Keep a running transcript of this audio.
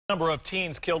Number of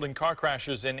teens killed in car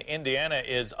crashes in Indiana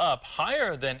is up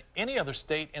higher than any other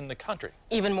state in the country.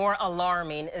 Even more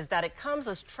alarming is that it comes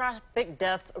as traffic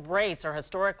death rates are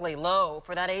historically low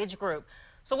for that age group.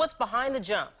 So what's behind the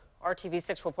jump?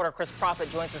 RTV6 reporter Chris Profit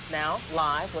joins us now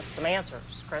live with some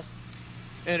answers. Chris.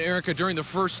 And Erica, during the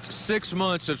first 6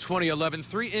 months of 2011,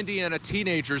 3 Indiana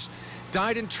teenagers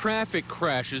died in traffic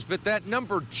crashes, but that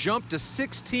number jumped to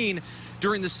 16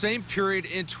 during the same period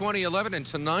in 2011. And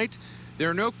tonight, there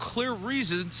are no clear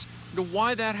reasons to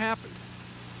why that happened.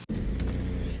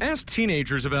 Ask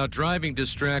teenagers about driving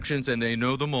distractions, and they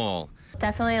know them all.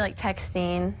 Definitely like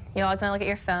texting. You always want to look at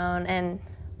your phone, and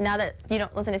now that you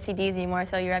don't listen to CDs anymore,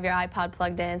 so you have your iPod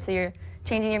plugged in, so you're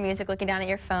changing your music, looking down at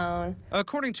your phone.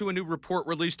 According to a new report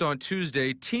released on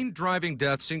Tuesday, teen driving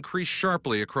deaths increased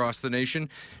sharply across the nation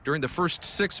during the first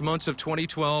 6 months of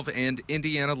 2012, and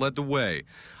Indiana led the way.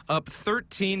 Up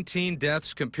 13 teen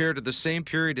deaths compared to the same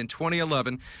period in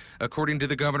 2011, according to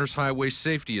the Governor's Highway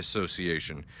Safety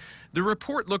Association. The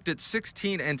report looked at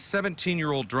 16 and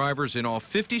 17-year-old drivers in all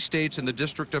 50 states and the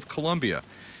District of Columbia.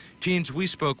 Teens we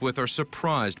spoke with are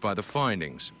surprised by the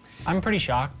findings. I'm pretty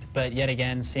shocked, but yet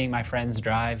again, seeing my friends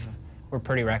drive, we're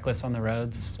pretty reckless on the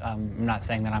roads. I'm not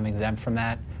saying that I'm exempt from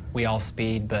that. We all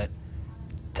speed, but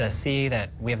to see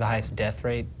that we have the highest death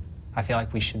rate, I feel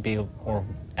like we should be, or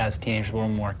as teenagers, a little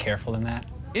more careful than that.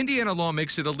 Indiana law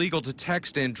makes it illegal to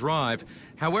text and drive.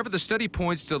 However, the study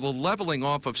points to the leveling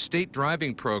off of state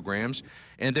driving programs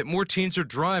and that more teens are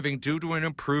driving due to an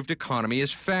improved economy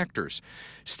as factors.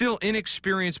 Still,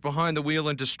 inexperience behind the wheel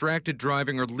and distracted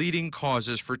driving are leading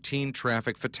causes for teen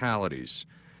traffic fatalities.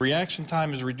 Reaction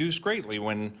time is reduced greatly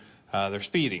when they're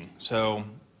speeding. So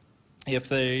if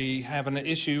they have an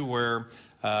issue where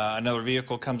another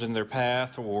vehicle comes in their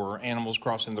path or animals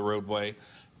crossing the roadway,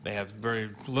 they have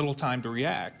very little time to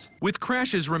react. With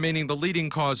crashes remaining the leading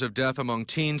cause of death among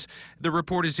teens, the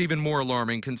report is even more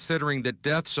alarming considering that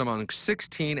deaths among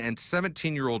 16 and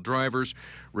 17-year-old drivers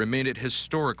remain at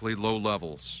historically low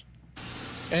levels.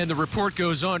 And the report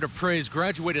goes on to praise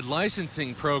graduated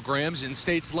licensing programs in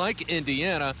states like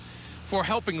Indiana for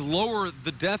helping lower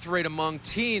the death rate among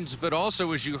teens, but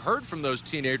also, as you heard from those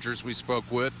teenagers we spoke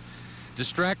with,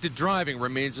 distracted driving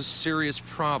remains a serious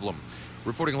problem.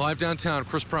 Reporting live downtown,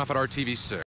 Chris Profit, RTV6.